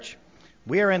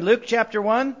We are in Luke chapter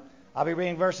 1. I'll be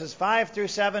reading verses 5 through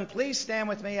 7. Please stand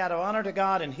with me out of honor to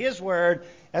God and His Word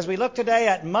as we look today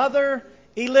at Mother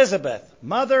Elizabeth.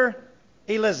 Mother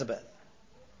Elizabeth.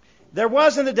 There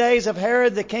was in the days of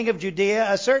Herod the king of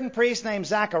Judea a certain priest named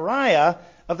Zacharias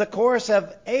of the course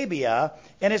of Abia,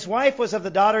 and his wife was of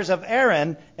the daughters of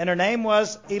Aaron, and her name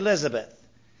was Elizabeth.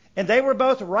 And they were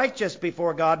both righteous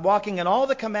before God, walking in all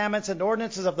the commandments and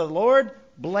ordinances of the Lord,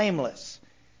 blameless.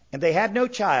 And they had no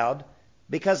child,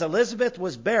 because Elizabeth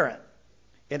was barren,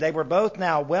 and they were both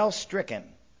now well stricken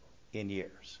in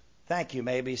years. Thank you.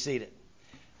 May be seated.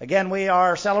 Again, we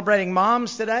are celebrating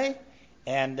moms today,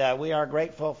 and we are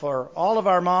grateful for all of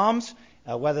our moms,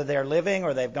 whether they're living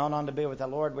or they've gone on to be with the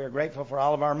Lord. We are grateful for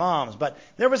all of our moms. But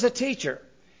there was a teacher,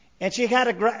 and she had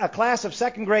a class of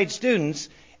second grade students,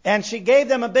 and she gave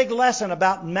them a big lesson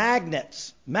about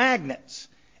magnets,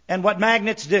 and what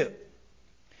magnets do.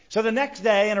 So the next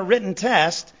day in a written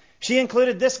test, she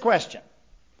included this question.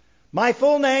 My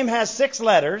full name has 6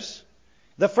 letters.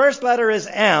 The first letter is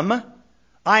M.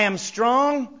 I am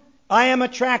strong. I am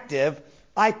attractive.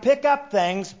 I pick up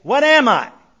things. What am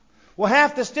I? Well,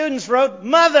 half the students wrote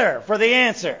Mother for the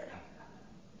answer.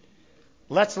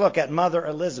 Let's look at Mother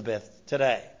Elizabeth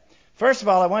today. First of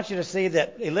all, I want you to see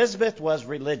that Elizabeth was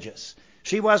religious.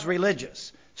 She was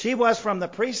religious. She was from the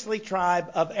priestly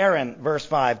tribe of Aaron, verse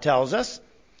 5 tells us.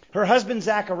 Her husband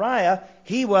Zacharias,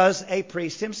 he was a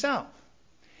priest himself.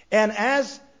 And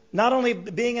as not only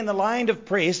being in the line of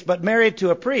priests, but married to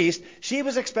a priest, she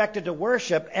was expected to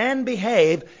worship and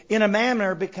behave in a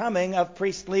manner becoming of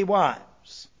priestly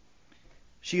wives.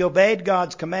 She obeyed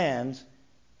God's commands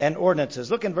and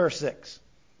ordinances. Look in verse 6.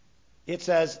 It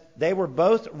says, they were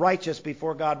both righteous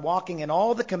before God, walking in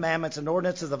all the commandments and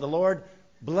ordinances of the Lord,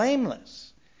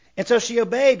 blameless. And so she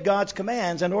obeyed God's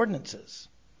commands and ordinances.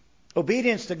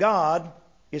 Obedience to God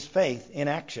is faith in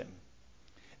action.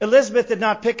 Elizabeth did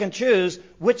not pick and choose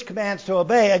which commands to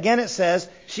obey. Again, it says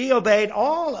she obeyed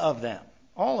all of them.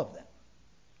 All of them.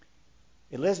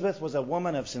 Elizabeth was a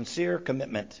woman of sincere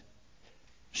commitment.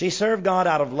 She served God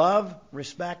out of love,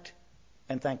 respect,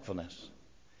 and thankfulness.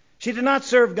 She did not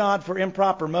serve God for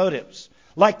improper motives,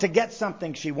 like to get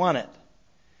something she wanted.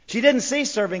 She didn't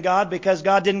cease serving God because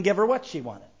God didn't give her what she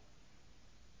wanted.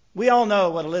 We all know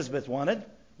what Elizabeth wanted,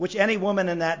 which any woman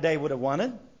in that day would have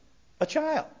wanted, a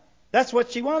child. That's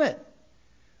what she wanted.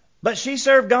 But she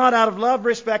served God out of love,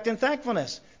 respect, and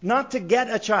thankfulness. Not to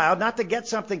get a child, not to get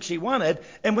something she wanted.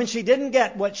 And when she didn't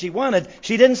get what she wanted,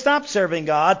 she didn't stop serving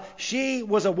God. She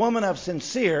was a woman of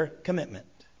sincere commitment.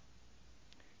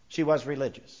 She was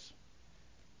religious.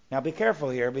 Now be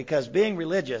careful here, because being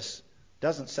religious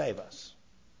doesn't save us.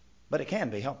 But it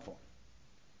can be helpful.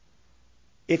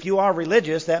 If you are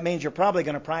religious, that means you're probably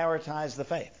going to prioritize the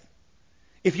faith.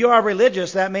 If you are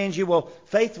religious, that means you will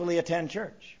faithfully attend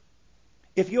church.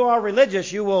 If you are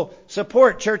religious, you will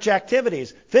support church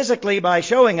activities, physically by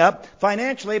showing up,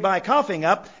 financially by coughing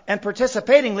up, and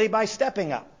participatingly by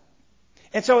stepping up.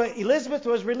 And so Elizabeth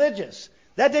was religious.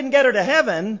 That didn't get her to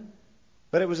heaven,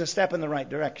 but it was a step in the right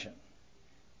direction.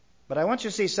 But I want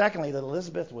you to see, secondly, that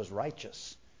Elizabeth was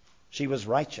righteous. She was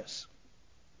righteous.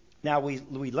 Now, we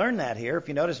learn that here. If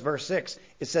you notice verse 6,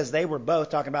 it says they were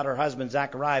both, talking about her husband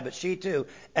Zacharias, but she too,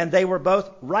 and they were both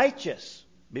righteous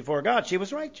before God. She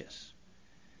was righteous.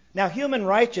 Now, human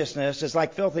righteousness is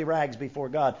like filthy rags before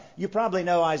God. You probably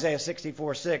know Isaiah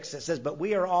 64:6. It says, but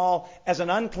we are all as an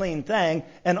unclean thing,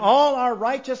 and all our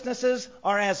righteousnesses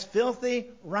are as filthy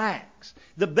rags.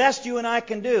 The best you and I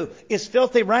can do is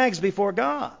filthy rags before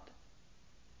God.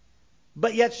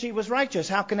 But yet she was righteous.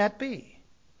 How can that be?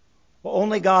 Well,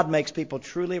 only God makes people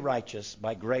truly righteous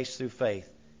by grace through faith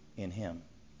in Him.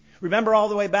 Remember all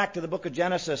the way back to the book of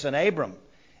Genesis and Abram.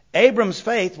 Abram's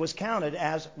faith was counted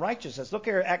as righteousness. Look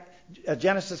here at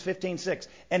Genesis 15:6.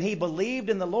 And he believed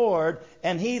in the Lord,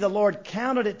 and He, the Lord,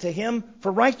 counted it to him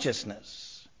for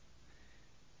righteousness.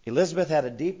 Elizabeth had a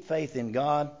deep faith in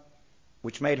God,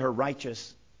 which made her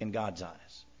righteous in God's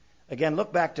eyes. Again,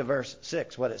 look back to verse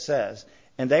 6, what it says.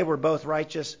 And they were both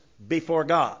righteous before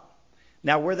God.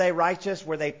 Now, were they righteous?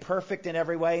 Were they perfect in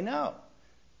every way? No.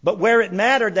 But where it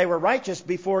mattered, they were righteous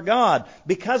before God.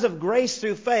 Because of grace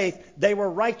through faith, they were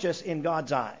righteous in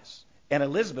God's eyes. And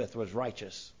Elizabeth was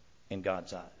righteous in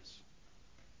God's eyes.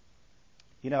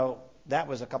 You know, that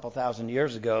was a couple thousand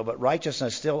years ago, but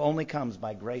righteousness still only comes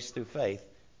by grace through faith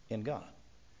in God.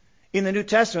 In the New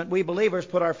Testament, we believers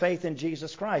put our faith in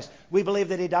Jesus Christ. We believe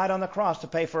that He died on the cross to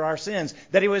pay for our sins,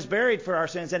 that He was buried for our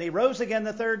sins, and He rose again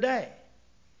the third day.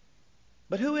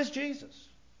 But who is Jesus?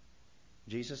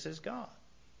 Jesus is God.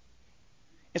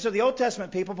 And so the Old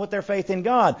Testament people put their faith in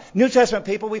God. New Testament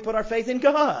people, we put our faith in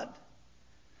God.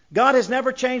 God has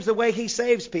never changed the way He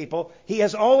saves people. He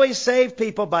has always saved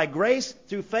people by grace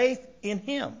through faith in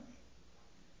Him.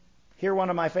 Here, one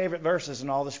of my favorite verses in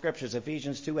all the Scriptures,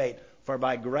 Ephesians 2:8. For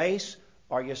by grace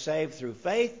are you saved through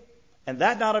faith, and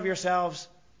that not of yourselves,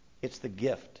 it's the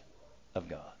gift of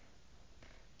God.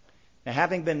 Now,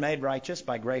 having been made righteous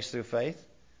by grace through faith,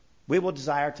 we will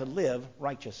desire to live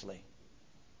righteously.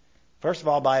 First of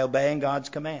all, by obeying God's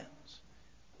commands.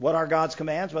 What are God's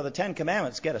commands? Well, the 10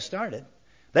 Commandments get us started.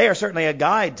 They are certainly a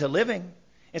guide to living.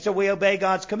 And so we obey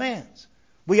God's commands.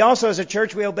 We also, as a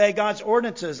church, we obey God's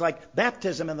ordinances like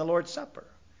baptism and the Lord's Supper.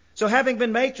 So having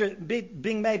been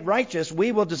being made righteous,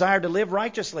 we will desire to live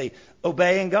righteously,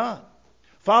 obeying God.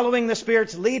 Following the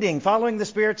Spirit's leading, following the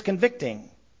Spirit's convicting.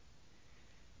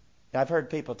 I've heard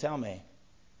people tell me,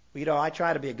 well, I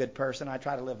try to be a good person, I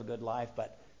try to live a good life,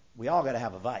 but we all got to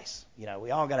have a vice.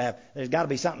 We all got to have, there's got to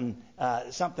be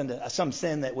some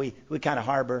sin that we kind of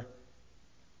harbor.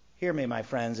 Hear me, my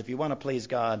friends, if you want to please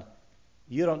God,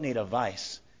 you don't need a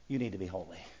vice, you need to be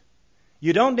holy.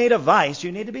 You don't need a vice,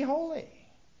 you need to be holy.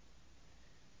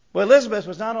 Well, Elizabeth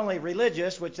was not only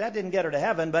religious, which that didn't get her to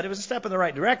heaven, but it was a step in the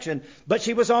right direction, but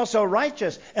she was also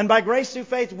righteous. And by grace through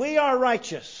faith, we are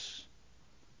righteous.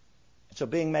 So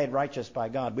being made righteous by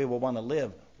God, we will want to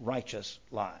live righteous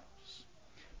lives.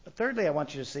 But thirdly, I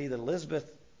want you to see that Elizabeth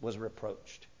was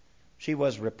reproached. She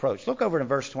was reproached. Look over to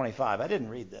verse 25. I didn't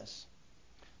read this.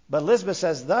 But Elizabeth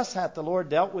says, Thus hath the Lord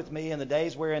dealt with me in the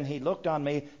days wherein He looked on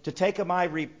me to take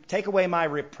away my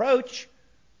reproach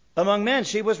among men.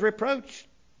 She was reproached.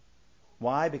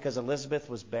 Why? Because Elizabeth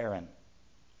was barren.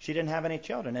 She didn't have any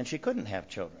children, and she couldn't have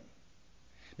children.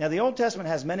 Now, the Old Testament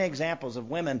has many examples of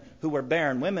women who were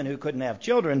barren, women who couldn't have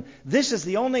children. This is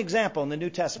the only example in the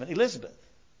New Testament, Elizabeth.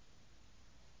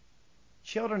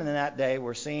 Children in that day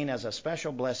were seen as a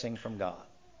special blessing from God.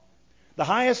 The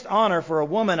highest honor for a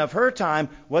woman of her time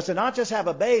was to not just have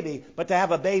a baby, but to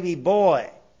have a baby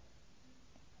boy.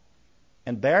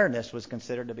 And barrenness was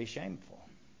considered to be shameful.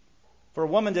 For a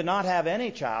woman to not have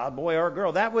any child, boy or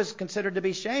girl, that was considered to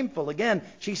be shameful. Again,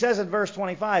 she says in verse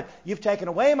 25, You've taken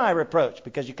away my reproach.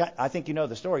 Because I think you know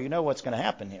the story. You know what's going to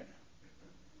happen here.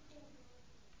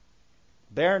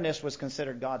 Barrenness was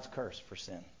considered God's curse for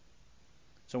sin.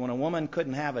 So when a woman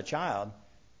couldn't have a child,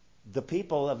 the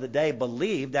people of the day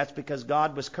believed that's because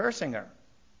God was cursing her,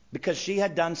 because she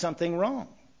had done something wrong.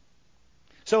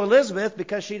 So Elizabeth,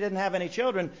 because she didn't have any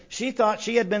children, she thought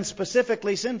she had been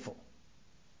specifically sinful.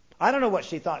 I don't know what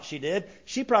she thought she did.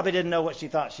 She probably didn't know what she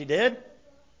thought she did.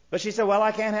 But she said, well,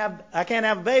 I can't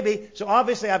have a baby, so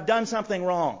obviously I've done something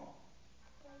wrong.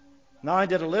 Not only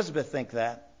did Elizabeth think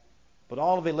that, but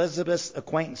all of Elizabeth's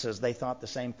acquaintances, they thought the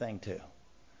same thing too.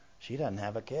 She doesn't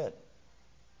have a kid.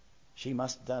 She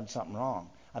must have done something wrong.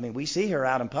 I mean, we see her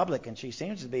out in public, and she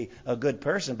seems to be a good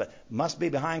person, but must be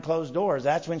behind closed doors.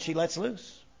 That's when she lets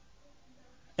loose.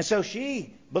 And so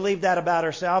she believed that about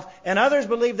herself, and others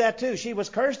believed that too. She was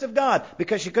cursed of God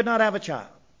because she could not have a child.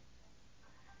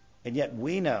 And yet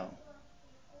we know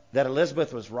that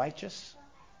Elizabeth was righteous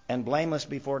and blameless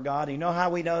before God. You know how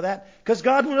we know that? Because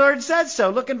God's word said so.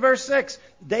 Look in verse 6.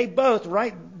 They both,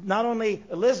 right, not only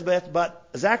Elizabeth, but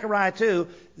Zacharias too,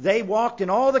 they walked in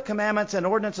all the commandments and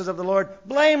ordinances of the Lord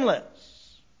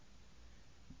blameless.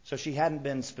 So she hadn't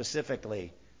been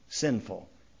specifically sinful,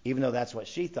 even though that's what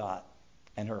she thought,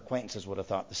 and her acquaintances would have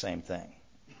thought the same thing.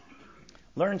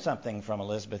 Learn something from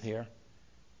Elizabeth here.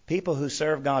 People who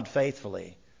serve God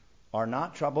faithfully are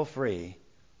not trouble-free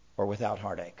or without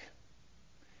heartache.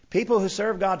 People who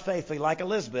serve God faithfully, like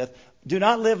Elizabeth, do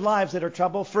not live lives that are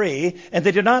trouble-free, and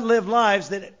they do not live lives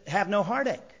that have no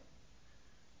heartache.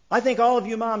 I think all of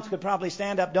you moms could probably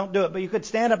stand up, don't do it, but you could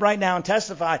stand up right now and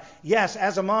testify, yes,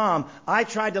 as a mom, I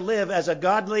tried to live as a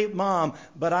godly mom,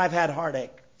 but I've had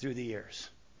heartache through the years.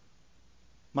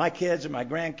 My kids or my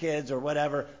grandkids or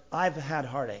whatever, I've had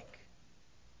heartache.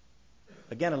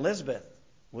 Again, Elizabeth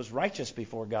was righteous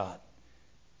before God.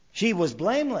 She was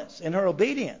blameless in her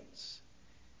obedience.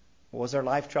 Was her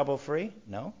life trouble-free?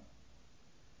 No.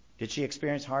 Did she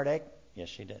experience heartache? Yes,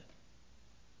 she did.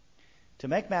 To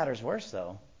make matters worse,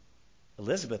 though,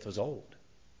 Elizabeth was old.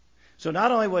 So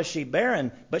not only was she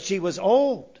barren, but she was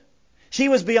old. She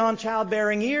was beyond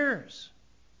childbearing years.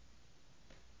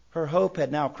 Her hope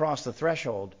had now crossed the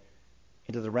threshold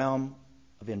into the realm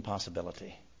of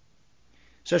impossibility.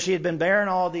 So she had been barren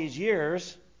all these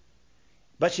years,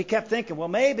 but she kept thinking, well,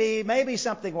 maybe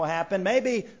something will happen.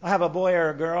 Maybe I'll have a boy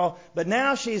or a girl. But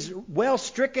now she's well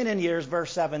stricken in years,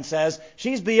 verse 7 says.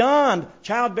 She's beyond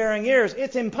childbearing years.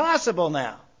 It's impossible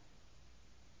now.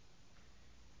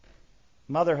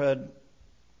 Motherhood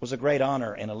was a great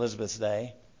honor in Elizabeth's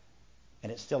day,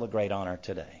 and it's still a great honor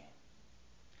today.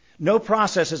 No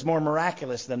process is more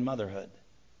miraculous than motherhood.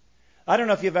 I don't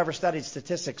know if you've ever studied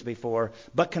statistics before,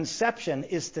 but conception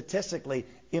is statistically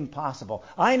impossible.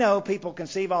 I know people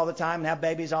conceive all the time and have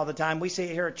babies all the time. We see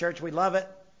it here at church. We love it.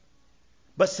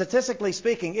 But statistically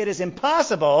speaking, it is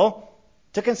impossible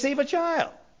to conceive a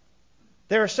child.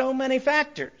 There are so many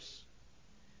factors.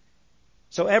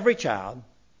 So every child,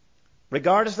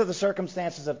 regardless of the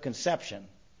circumstances of conception,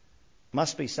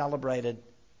 must be celebrated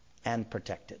and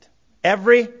protected.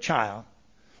 Every child,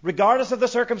 regardless of the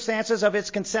circumstances of its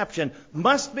conception,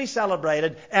 must be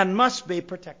celebrated and must be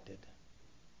protected.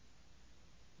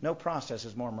 No process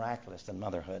is more miraculous than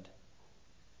motherhood.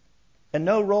 And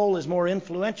no role is more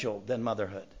influential than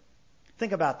motherhood.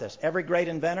 Think about this. Every great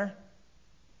inventor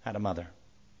had a mother.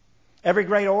 Every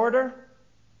great orator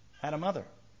had a mother.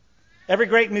 Every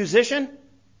great musician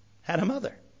had a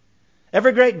mother.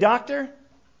 Every great doctor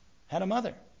had a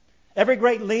mother. Every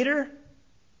great leader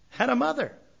had a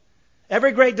mother.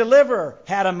 Every great deliverer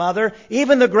had a mother.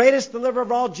 Even the greatest deliverer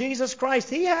of all, Jesus Christ,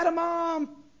 he had a mom.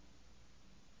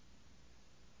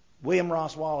 William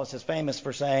Ross Wallace is famous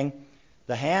for saying,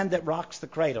 "The hand that rocks the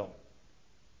cradle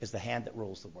is the hand that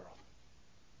rules the world."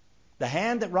 The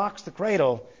hand that rocks the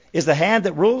cradle is the hand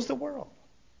that rules the world.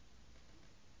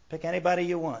 Pick anybody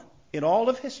you want in all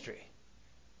of history,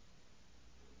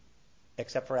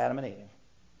 except for Adam and Eve.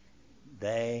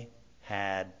 They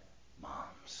had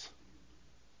moms.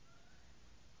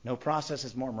 No process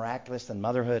is more miraculous than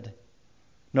motherhood.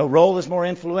 No role is more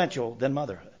influential than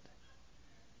motherhood.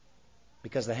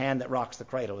 Because the hand that rocks the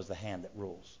cradle is the hand that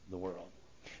rules the world.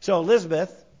 So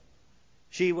Elizabeth,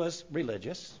 she was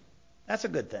religious. That's a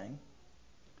good thing.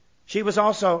 She was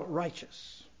also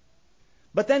righteous.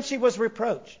 But then she was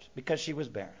reproached because she was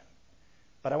barren.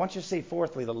 But I want you to see,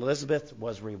 fourthly, that Elizabeth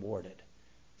was rewarded.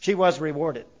 She was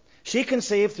rewarded. She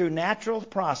conceived through natural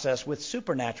process with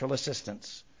supernatural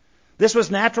assistance. This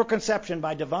was natural conception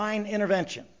by divine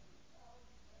intervention.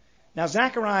 Now,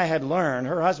 Zacharias had learned,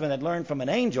 her husband had learned from an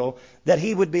angel that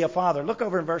he would be a father. Look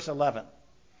over in verse 11.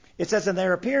 It says, "And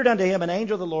there appeared unto him an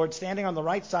angel of the Lord standing on the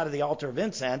right side of the altar of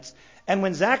incense. And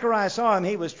when Zacharias saw him,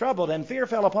 he was troubled, and fear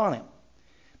fell upon him.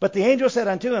 But the angel said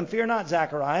unto him, Fear not,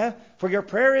 Zacharias, for your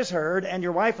prayer is heard, and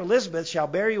your wife Elizabeth shall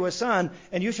bear you a son,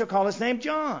 and you shall call his name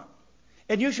John.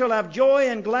 And you shall have joy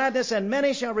and gladness, and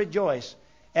many shall rejoice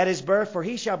at his birth, for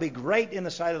he shall be great in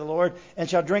the sight of the Lord, and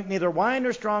shall drink neither wine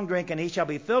nor strong drink, and he shall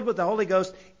be filled with the Holy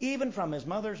Ghost, even from his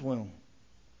mother's womb."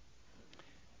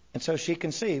 And so she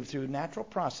conceived through natural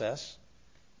process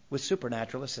with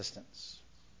supernatural assistance.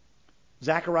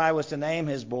 Zacharias was to name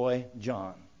his boy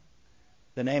John.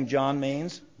 The name John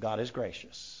means God is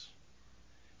gracious.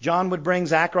 John would bring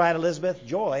Zacharias and Elizabeth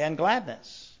joy and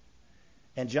gladness.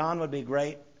 And John would be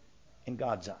great in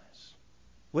God's eyes.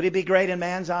 Would he be great in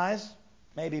man's eyes?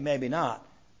 Maybe, maybe not.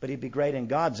 But he'd be great in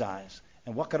God's eyes.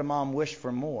 And what could a mom wish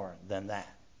for more than that?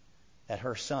 That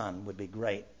her son would be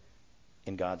great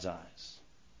in God's eyes.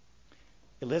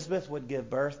 Elizabeth would give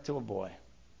birth to a boy.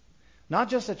 Not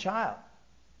just a child,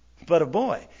 but a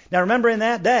boy. Now remember, in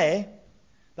that day,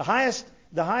 the highest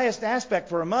aspect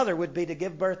for a mother would be to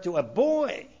give birth to a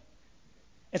boy.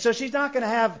 And so she's not going to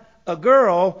have a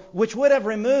girl, which would have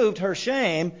removed her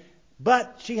shame,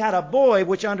 but she had a boy,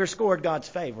 which underscored God's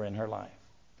favor in her life.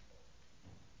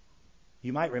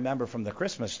 You might remember from the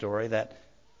Christmas story that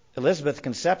Elizabeth's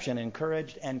conception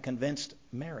encouraged and convinced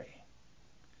Mary.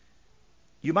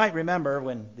 You might remember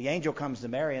when the angel comes to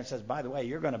Mary and says, "By the way,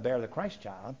 you're going to bear the Christ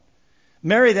child."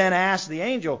 Mary then asks the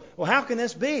angel, "Well, how can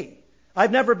this be?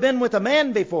 I've never been with a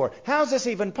man before. How's this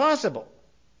even possible?"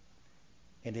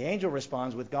 And the angel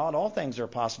responds, "With God, all things are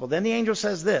possible." Then the angel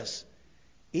says this,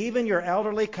 "Even your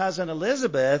elderly cousin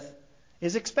Elizabeth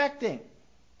is expecting."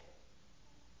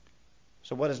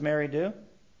 So what does Mary do?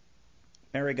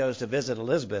 Mary goes to visit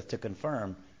Elizabeth to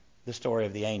confirm the story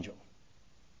of the angel.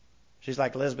 She's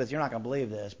like, "Elizabeth, you're not going to believe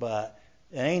this, but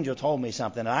an angel told me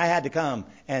something, and I had to come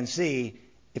and see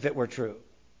if it were true."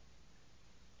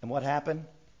 And what happened?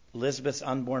 Elizabeth's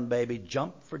unborn baby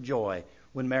jumped for joy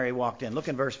when Mary walked in. Look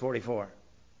in verse 44.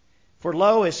 "For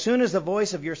lo, as soon as the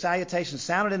voice of your salutation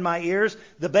sounded in my ears,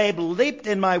 the babe leaped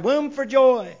in my womb for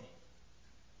joy."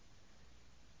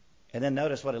 And then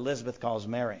notice what Elizabeth calls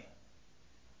Mary.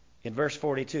 In verse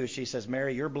 42, she says,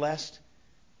 "Mary, you're blessed,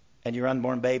 and your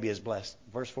unborn baby is blessed."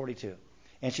 Verse 42.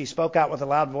 "And she spoke out with a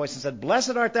loud voice and said,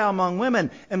 Blessed art thou among women,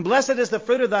 and blessed is the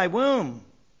fruit of thy womb."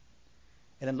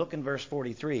 And then look in verse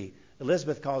 43.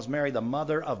 Elizabeth calls Mary the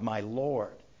mother of my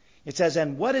Lord. It says,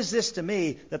 "And what is this to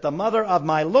me, that the mother of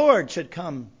my Lord should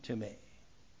come to me?"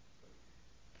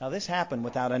 Now this happened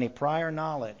without any prior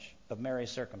knowledge of Mary's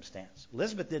circumstance.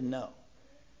 Elizabeth didn't know.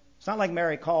 It's not like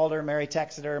Mary called her, Mary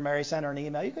texted her, Mary sent her an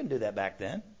email. You couldn't do that back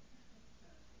then.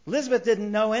 Elizabeth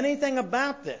didn't know anything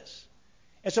about this.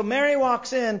 And so Mary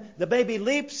walks in, the baby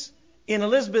leaps in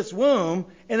Elizabeth's womb,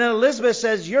 and then Elizabeth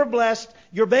says, "You're blessed,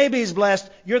 your baby's blessed,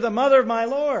 you're the mother of my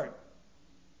Lord."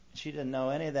 She didn't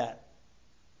know any of that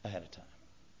ahead of time.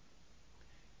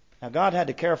 Now God had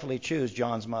to carefully choose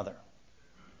John's mother,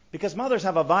 because mothers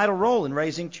have a vital role in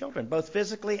raising children, both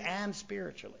physically and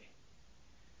spiritually.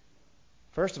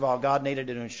 First of all, God needed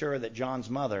to ensure that John's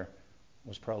mother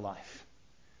was pro-life.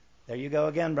 There you go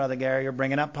again, Brother Gary. You're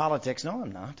bringing up politics. No,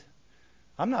 I'm not.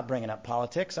 I'm not bringing up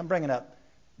politics. I'm bringing up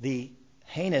the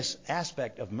heinous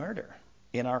aspect of murder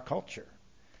in our culture.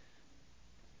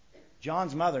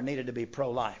 John's mother needed to be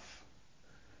pro-life.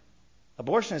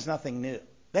 Abortion is nothing new.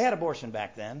 They had abortion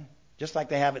back then, just like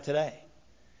they have it today.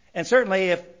 And certainly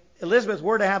if Elizabeth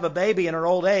were to have a baby in her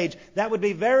old age, that would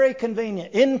be very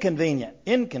inconvenient.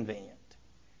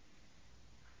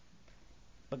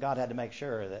 But God had to make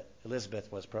sure that Elizabeth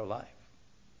was pro-life.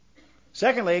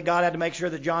 Secondly, God had to make sure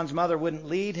that John's mother wouldn't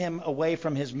lead him away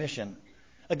from his mission.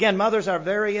 Again, mothers are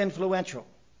very influential.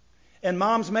 And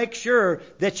moms, make sure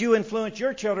that you influence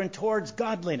your children towards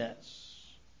godliness.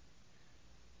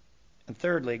 And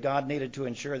thirdly, God needed to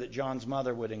ensure that John's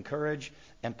mother would encourage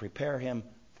and prepare him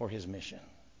for his mission.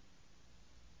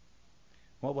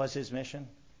 What was his mission?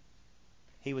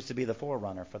 He was to be the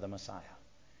forerunner for the Messiah.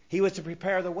 He was to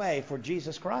prepare the way for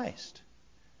Jesus Christ.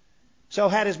 So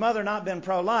had his mother not been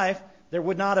pro-life, there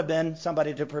would not have been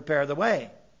somebody to prepare the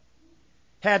way.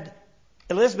 Had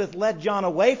Elizabeth led John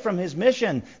away from his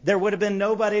mission, there would have been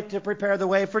nobody to prepare the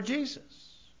way for Jesus.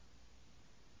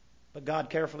 But God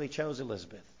carefully chose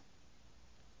Elizabeth,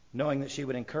 knowing that she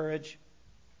would encourage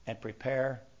and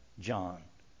prepare John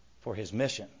for his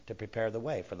mission to prepare the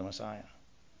way for the Messiah.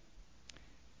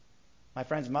 My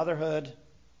friends, motherhood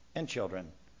and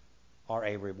children are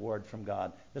a reward from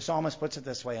God. The psalmist puts it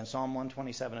this way in Psalm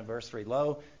 127 and verse 3.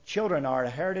 "Lo, children are a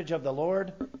heritage of the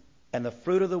Lord, and the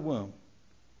fruit of the womb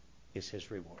is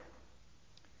his reward."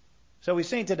 So we've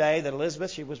seen today that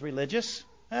Elizabeth, she was religious.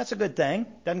 That's a good thing.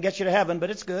 Doesn't get you to heaven, but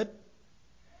it's good.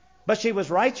 But she was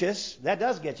righteous. That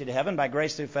does get you to heaven by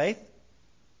grace through faith.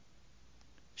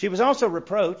 She was also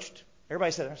reproached.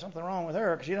 Everybody said there's something wrong with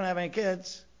her because she don't have any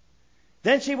kids.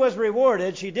 Then she was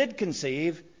rewarded. She did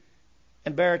conceive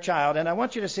and bear a child. And I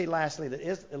want you to see lastly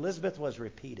that Elizabeth was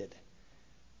repeated.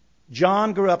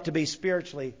 John grew up to be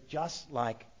spiritually just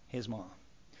like his mom.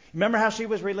 Remember how she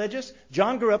was religious?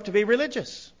 John grew up to be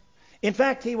religious. In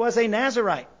fact, he was a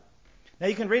Nazirite. Now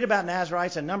you can read about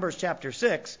Nazirites in Numbers chapter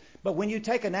 6, but when you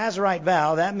take a Nazirite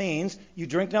vow, that means you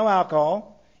drink no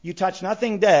alcohol, you touch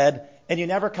nothing dead, and you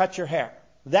never cut your hair.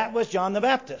 That was John the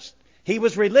Baptist. He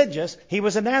was religious. He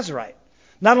was a Nazirite.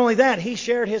 Not only that, he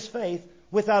shared his faith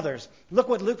with others. Look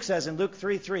what Luke says in Luke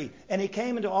 3:3. "And he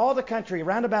came into all the country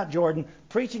round about Jordan,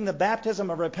 preaching the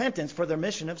baptism of repentance for the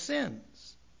remission of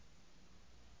sins."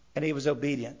 And he was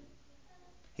obedient.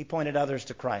 He pointed others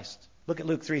to Christ. Look at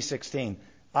Luke 3:16.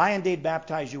 "I indeed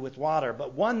baptize you with water,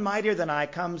 but one mightier than I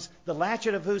comes, the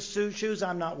latchet of whose shoes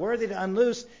I'm not worthy to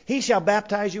unloose. He shall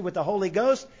baptize you with the Holy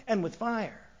Ghost and with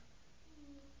fire."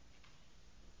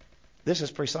 This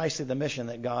is precisely the mission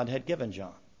that God had given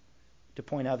John, to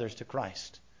point others to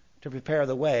Christ, to prepare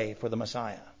the way for the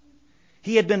Messiah.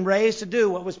 He had been raised to do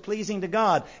what was pleasing to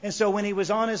God. And so when he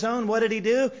was on his own, what did he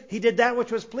do? He did that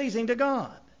which was pleasing to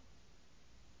God.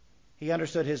 He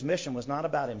understood his mission was not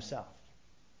about himself,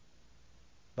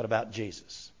 but about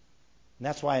Jesus. And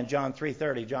that's why in John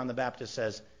 3:30, John the Baptist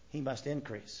says, "He must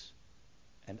increase,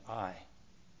 and I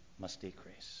must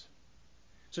decrease."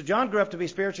 So John grew up to be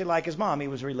spiritually like his mom. He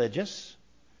was religious.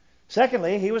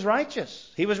 Secondly, he was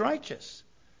righteous. He was righteous.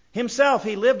 Himself,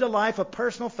 he lived a life of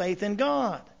personal faith in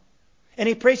God. And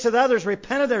he preached that others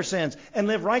repent of their sins and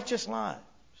live righteous lives.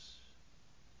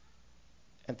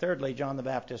 And thirdly, John the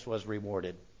Baptist was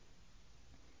rewarded.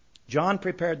 John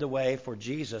prepared the way for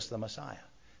Jesus the Messiah.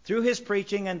 Through his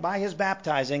preaching and by his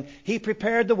baptizing, he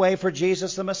prepared the way for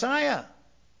Jesus the Messiah.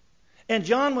 And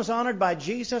John was honored by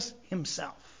Jesus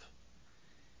himself.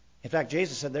 In fact,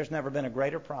 Jesus said there's never been a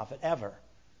greater prophet ever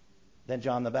than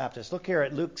John the Baptist. Look here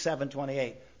at Luke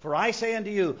 7:28. "For I say unto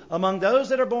you, among those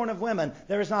that are born of women,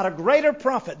 there is not a greater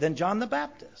prophet than John the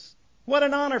Baptist." What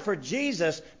an honor for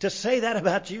Jesus to say that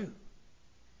about you.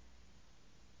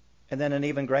 And then an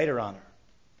even greater honor.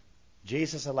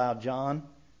 Jesus allowed John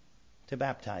to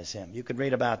baptize him. You could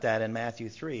read about that in Matthew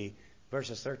 3,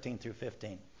 verses 13 through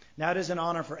 15. Now, it is an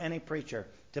honor for any preacher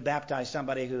to baptize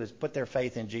somebody who has put their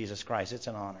faith in Jesus Christ. It's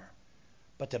an honor.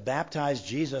 But to baptize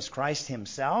Jesus Christ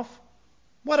himself?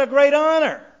 What a great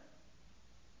honor!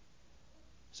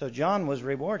 So John was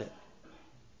rewarded.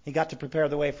 He got to prepare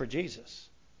the way for Jesus.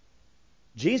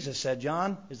 Jesus said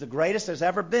John is the greatest there's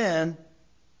ever been.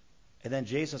 And then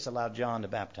Jesus allowed John to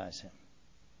baptize him.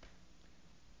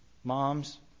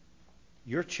 Moms,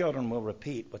 your children will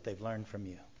repeat what they've learned from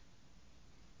you.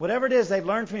 Whatever it is they've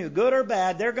learned from you, good or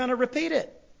bad, they're going to repeat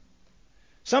it.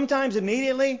 Sometimes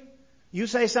immediately you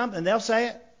say something, they'll say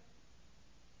it.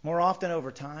 More often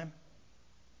over time.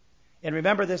 And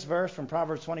remember this verse from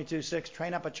Proverbs 22:6,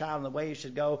 train up a child in the way he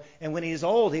should go, and when he is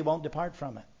old, he won't depart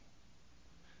from it.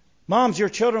 Moms, your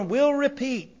children will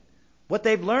repeat what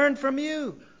they've learned from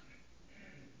you.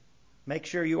 Make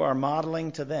sure you are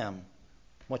modeling to them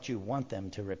what you want them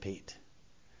to repeat.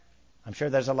 I'm sure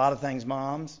there's a lot of things,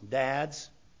 moms, dads,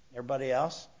 everybody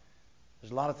else,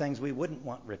 there's a lot of things we wouldn't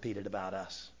want repeated about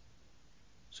us.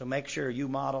 So make sure you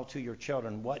model to your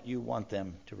children what you want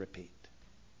them to repeat.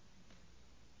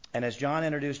 And as John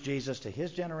introduced Jesus to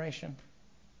his generation,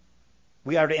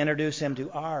 we are to introduce him to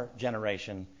our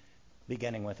generation,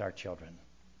 beginning with our children.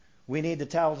 We need to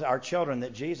tell our children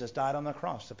that Jesus died on the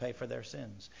cross to pay for their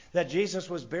sins, that Jesus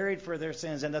was buried for their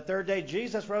sins, and the third day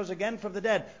Jesus rose again from the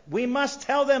dead. We must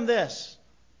tell them this.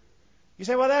 You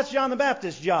say, well, that's John the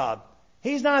Baptist's job.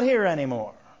 He's not here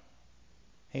anymore.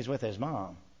 He's with his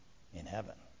mom in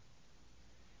heaven.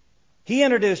 He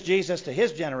introduced Jesus to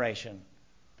his generation.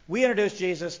 We introduce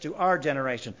Jesus to our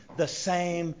generation, the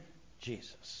same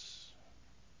Jesus.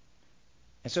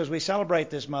 And so as we celebrate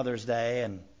this Mother's Day,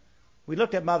 and we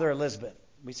looked at Mother Elizabeth,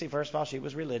 we see first of all she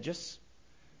was religious.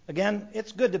 Again,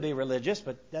 it's good to be religious,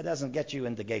 but that doesn't get you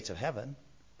in the gates of heaven.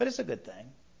 But it's a good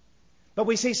thing. But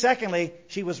we see secondly,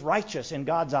 she was righteous in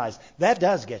God's eyes. That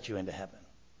does get you into heaven.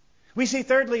 We see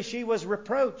thirdly, she was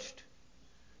reproached.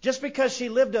 Just because she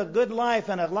lived a good life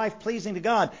and a life pleasing to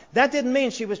God, that didn't mean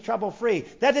she was trouble-free.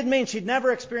 That didn't mean she'd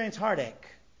never experienced heartache.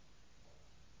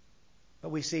 But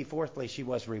we see, fourthly, she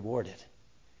was rewarded.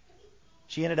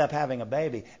 She ended up having a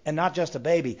baby. And not just a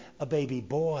baby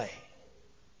boy.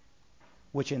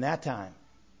 Which in that time,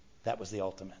 that was the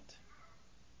ultimate.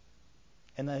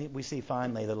 And then we see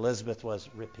finally that Elizabeth was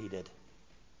repeated.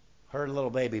 Her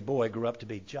little baby boy grew up to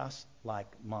be just like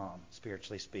mom,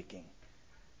 spiritually speaking.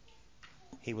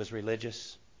 He was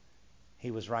religious.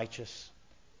 He was righteous.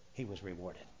 He was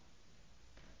rewarded.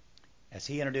 As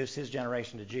he introduced his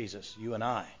generation to Jesus, you and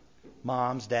I,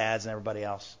 moms, dads, and everybody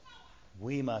else,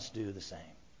 we must do the same.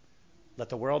 Let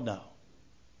the world know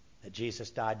that Jesus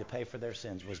died to pay for their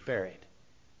sins, was buried,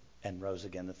 and rose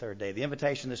again the third day. The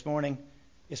invitation this morning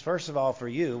is first of all for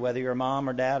you, whether you're a mom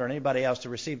or dad or anybody else, to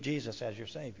receive Jesus as your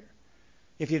Savior.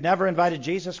 If you've never invited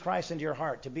Jesus Christ into your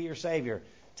heart to be your Savior,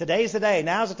 today's the day.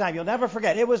 Now's the time. You'll never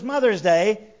forget. It was Mother's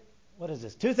Day. What is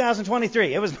this?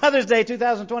 2023. It was Mother's Day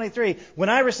 2023 when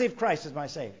I received Christ as my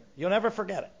Savior. You'll never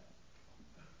forget it.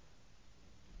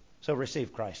 So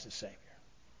receive Christ as Savior.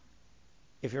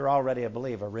 If you're already a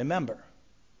believer, remember,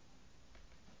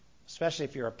 especially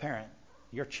if you're a parent,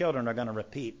 your children are going to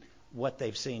repeat what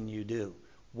they've seen you do,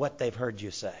 what they've heard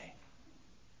you say.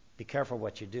 Be careful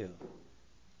what you do.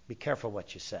 Be careful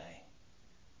what you say.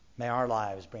 May our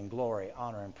lives bring glory,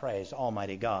 honor, and praise to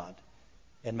Almighty God.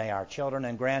 And may our children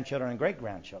and grandchildren and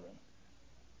great-grandchildren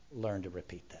learn to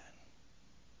repeat that.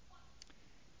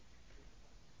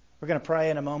 We're going to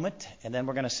pray in a moment, and then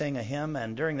we're going to sing a hymn.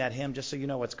 And during that hymn, just so you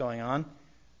know what's going on,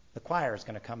 the choir is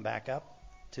going to come back up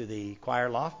to the choir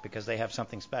loft because they have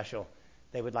something special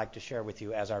they would like to share with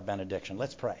you as our benediction.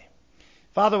 Let's pray.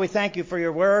 Father, we thank you for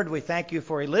your word. We thank you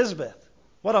for Elizabeth.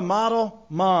 What a model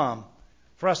mom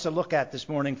for us to look at this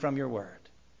morning from your word.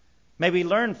 May we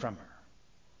learn from her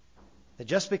that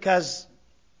just because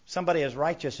somebody is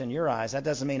righteous in your eyes, that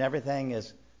doesn't mean everything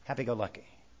is happy-go-lucky.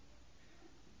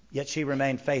 Yet she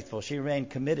remained faithful. She remained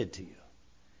committed to you.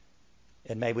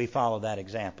 And may we follow that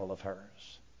example of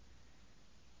hers.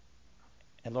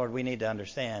 And Lord, we need to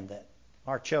understand that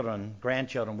our children,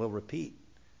 grandchildren will repeat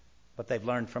what they've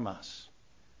learned from us.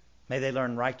 May they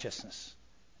learn righteousness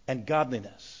and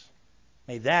godliness.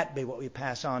 May that be what we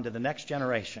pass on to the next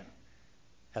generation,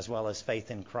 as well as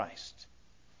faith in Christ,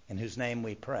 in whose name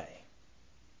we pray.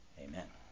 Amen.